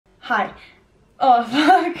Hi. Oh,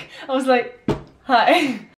 fuck. I was like,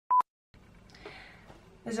 hi.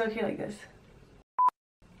 Is it okay like this?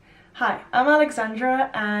 Hi, I'm Alexandra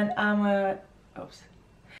and I'm a... Oops.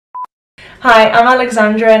 Hi, I'm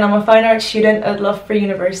Alexandra and I'm a fine arts student at Loughborough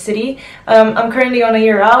University. I'm currently on a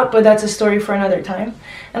year out, but that's a story for another time.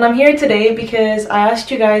 And I'm here today because I asked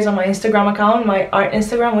you guys on my Instagram account, my art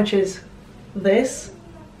Instagram, which is this.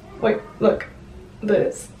 Wait, look.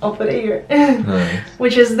 This. I'll put it here. Nice.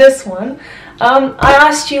 Which is this one. I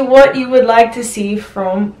asked you what you would like to see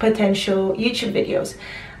from potential YouTube videos.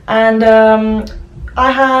 And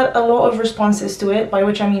I had a lot of responses to it, by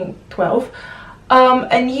which I mean 12.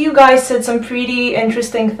 And you guys said some pretty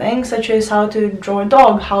interesting things, such as how to draw a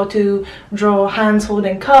dog, how to draw hands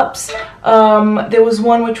holding cups. There was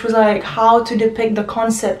one which was like how to depict the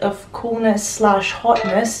concept of coolness slash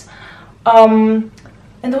hotness.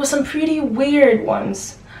 And there were some pretty weird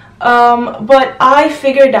ones. But I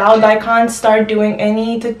figured out that I can't start doing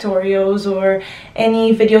any tutorials or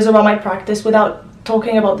any videos about my practice without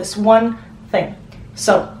talking about this one thing.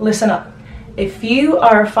 So listen up. If you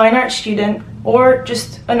are a fine art student or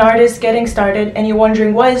just an artist getting started and you're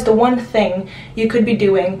wondering what is the one thing you could be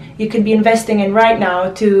doing, you could be investing in right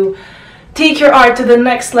now to take your art to the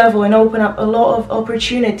next level and open up a lot of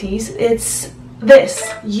opportunities, it's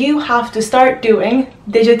this. You have to start doing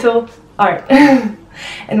digital art.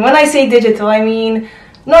 And when I say digital, I mean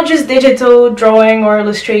not just digital drawing or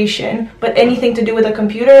illustration, but anything to do with a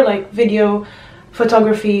computer like video,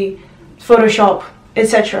 photography, Photoshop,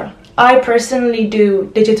 etc. I personally do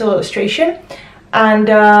digital illustration, and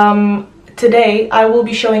today I will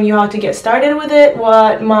be showing you how to get started with it,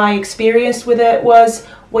 what my experience with it was,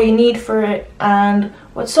 what you need for it, and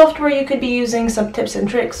what software you could be using, some tips and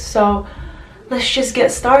tricks. So let's just get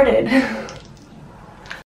started.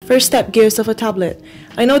 First step, get yourself a tablet.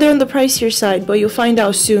 I know they're on the pricier side, but you'll find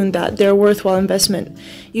out soon that they're a worthwhile investment.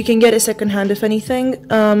 You can get it secondhand if anything,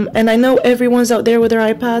 and I know everyone's out there with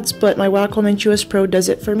their iPads, but my Wacom Intuos Pro does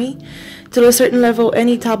it for me. Till a certain level,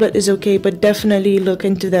 any tablet is okay, but definitely look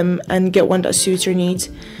into them and get one that suits your needs.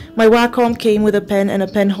 My Wacom came with a pen and a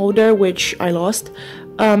pen holder, which I lost,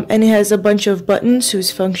 and it has a bunch of buttons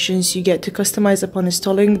whose functions you get to customize upon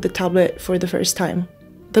installing the tablet for the first time.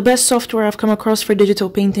 The best software I've come across for digital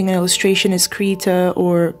painting and illustration is Krita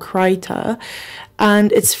or Krita, and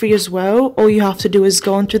it's free as well. All you have to do is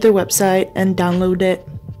go onto their website and download it.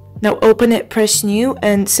 Now open it, press new,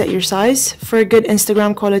 and set your size. For a good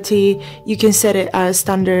Instagram quality, you can set it as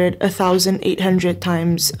standard 1800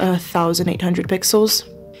 times 1800 pixels.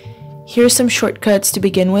 Here's some shortcuts to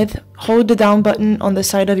begin with. Hold the down button on the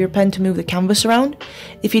side of your pen to move the canvas around.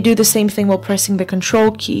 If you do the same thing while pressing the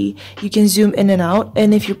control key, you can zoom in and out,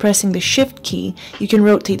 and if you're pressing the shift key, you can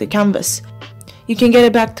rotate the canvas. You can get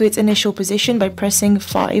it back to its initial position by pressing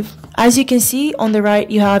 5. As you can see, on the right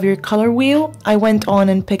you have your color wheel. I went on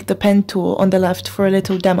and picked the pen tool on the left for a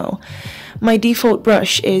little demo. My default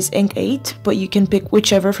brush is Ink 8, but you can pick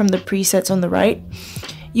whichever from the presets on the right.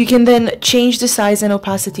 You can then change the size and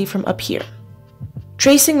opacity from up here.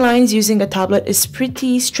 Tracing lines using a tablet is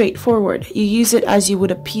pretty straightforward. You use it as you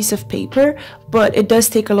would a piece of paper, but it does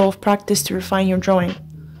take a lot of practice to refine your drawing.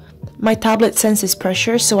 My tablet senses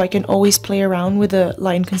pressure, so I can always play around with the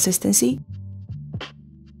line consistency.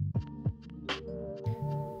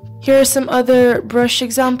 Here are some other brush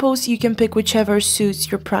examples. You can pick whichever suits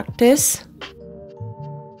your practice.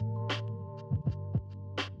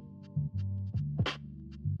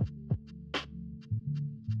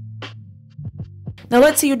 Now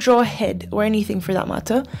let's say you draw a head, or anything for that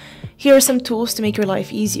matter. Here are some tools to make your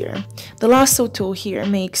life easier. The lasso tool here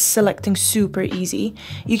makes selecting super easy.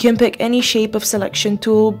 You can pick any shape of selection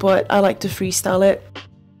tool, but I like to freestyle it.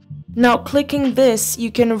 Now clicking this,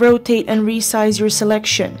 you can rotate and resize your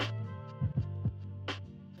selection.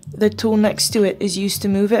 The tool next to it is used to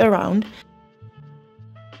move it around.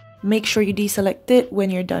 Make sure you deselect it when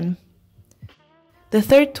you're done. The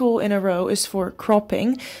third tool in a row is for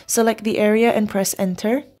cropping. Select the area and press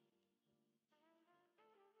enter.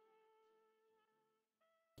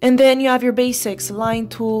 And then you have your basics: line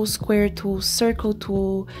tool, square tool, circle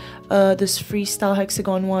tool, this freestyle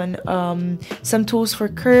hexagon one, some tools for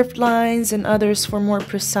curved lines and others for more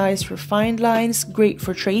precise, refined lines, great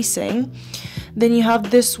for tracing. Then you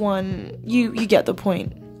have this one, you get the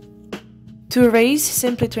point. To erase,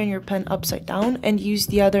 simply turn your pen upside down and use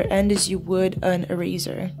the other end as you would an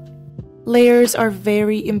eraser. Layers are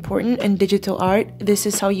very important in digital art. This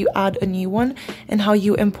is how you add a new one and how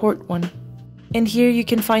you import one. And here you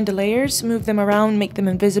can find the layers, move them around, make them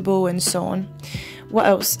invisible, and so on. What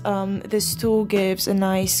else? This tool gives a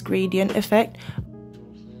nice gradient effect.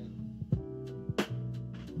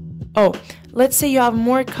 Oh, let's say you have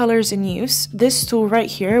more colors in use. This tool right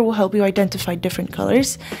here will help you identify different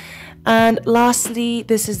colors. And lastly,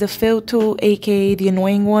 this is the fill tool, aka the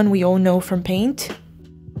annoying one we all know from Paint.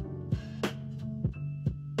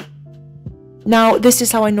 Now, this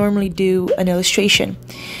is how I normally do an illustration.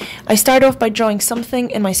 I start off by drawing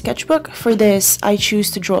something in my sketchbook. For this, I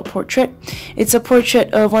choose to draw a portrait. It's a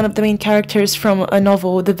portrait of one of the main characters from a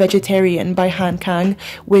novel, The Vegetarian by Han Kang,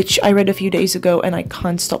 which I read a few days ago and I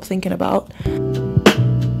can't stop thinking about.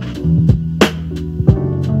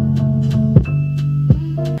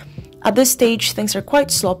 At this stage, things are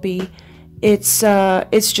quite sloppy. It's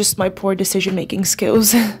just my poor decision-making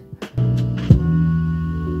skills.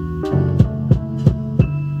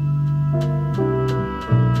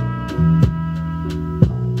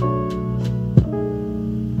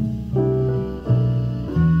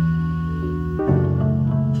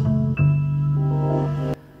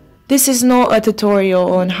 This is not a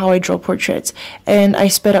tutorial on how I draw portraits, and I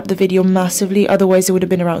sped up the video massively, otherwise it would have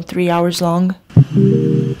been around 3 hours long.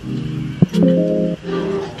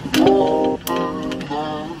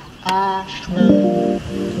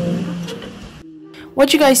 What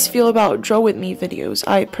do you guys feel about Draw With Me videos?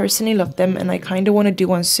 I personally love them and I kinda want to do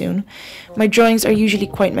one soon. My drawings are usually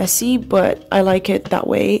quite messy, but I like it that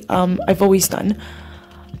way. I've always done.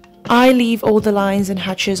 I leave all the lines and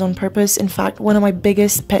hatches on purpose. In fact, one of my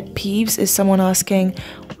biggest pet peeves is someone asking,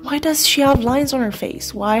 why does she have lines on her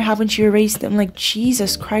face? Why haven't you erased them? Like,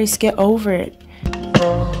 Jesus Christ, get over it.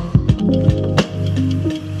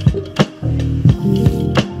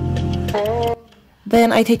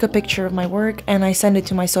 Then I take a picture of my work and I send it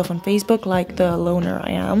to myself on Facebook like the loner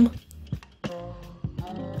I am.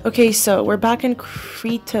 Okay, so we're back in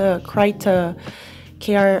Krita,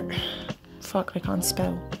 fuck, I can't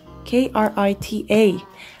spell. Krita.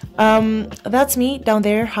 That's me down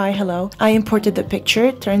there. Hi, hello. I imported the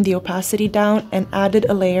picture, turned the opacity down, and added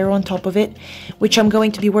a layer on top of it, which I'm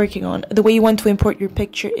going to be working on. The way you want to import your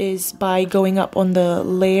picture is by going up on the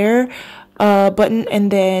layer button and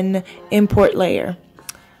then import layer.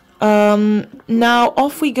 Now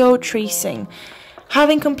off we go tracing.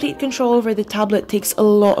 Having complete control over the tablet takes a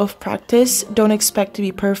lot of practice. Don't expect to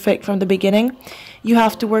be perfect from the beginning. You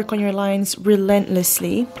have to work on your lines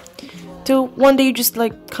relentlessly till one day you just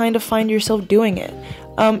like kind of find yourself doing it.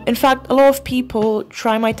 In fact, a lot of people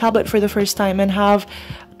try my tablet for the first time and have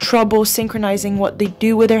trouble synchronizing what they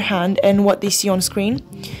do with their hand and what they see on screen.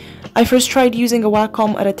 I first tried using a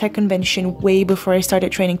Wacom at a tech convention way before I started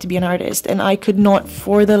training to be an artist, and I could not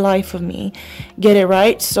for the life of me get it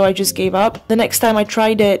right, so I just gave up. The next time I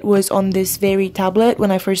tried it was on this very tablet when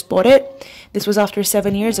I first bought it. This was after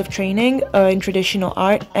 7 years of training in traditional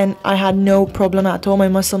art, and I had no problem at all. My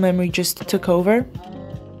muscle memory just took over.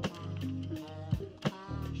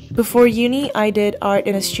 Before uni, I did art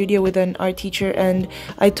in a studio with an art teacher, and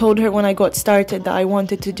I told her when I got started that I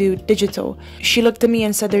wanted to do digital. She looked at me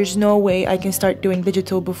and said there's no way I can start doing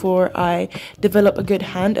digital before I develop a good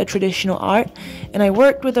hand at traditional art. And I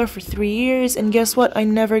worked with her for 3 years, and guess what? I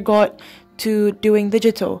never got to doing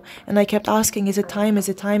digital, and I kept asking, is it time,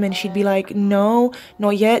 and she'd be like, no,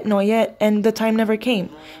 not yet, and the time never came.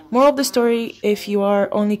 Moral of the story, if you are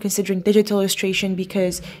only considering digital illustration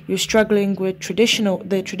because you're struggling with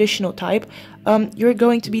the traditional type, you're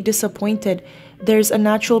going to be disappointed. There's a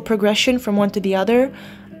natural progression from one to the other.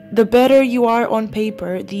 The better you are on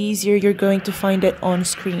paper, the easier you're going to find it on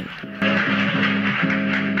screen.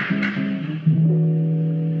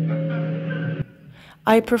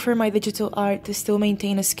 I prefer my digital art to still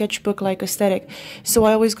maintain a sketchbook-like aesthetic, so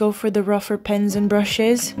I always go for the rougher pens and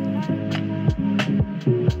brushes.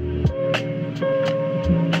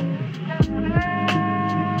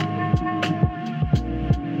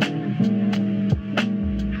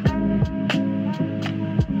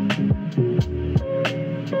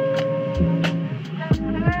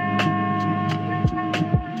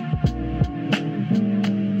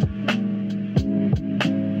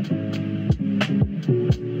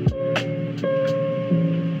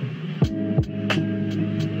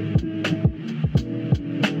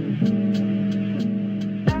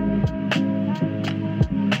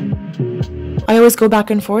 I always go back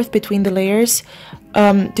and forth between the layers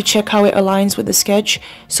to check how it aligns with the sketch,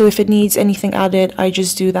 so if it needs anything added, I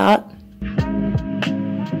just do that.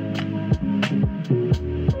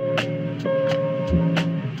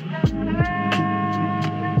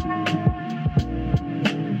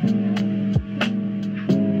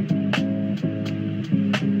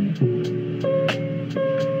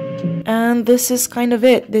 And this is kind of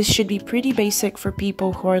it. This should be pretty basic for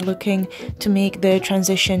people who are looking to make the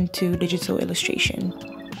transition to digital illustration.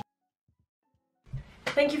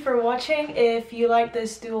 thank you for watching. If you like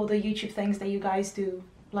this, do all the YouTube things that you guys do,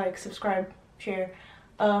 like subscribe, share.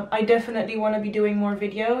 I definitely want to be doing more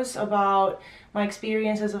videos about my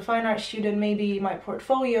experience as a fine art student, maybe my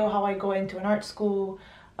portfolio, how I go into an art school,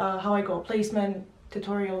 how I go placement,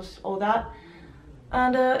 tutorials, all that.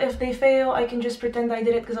 And if they fail, I can just pretend I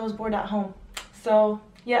did it because I was bored at home. So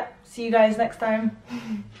yeah, see you guys next time.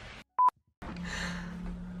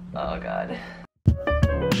 Oh god.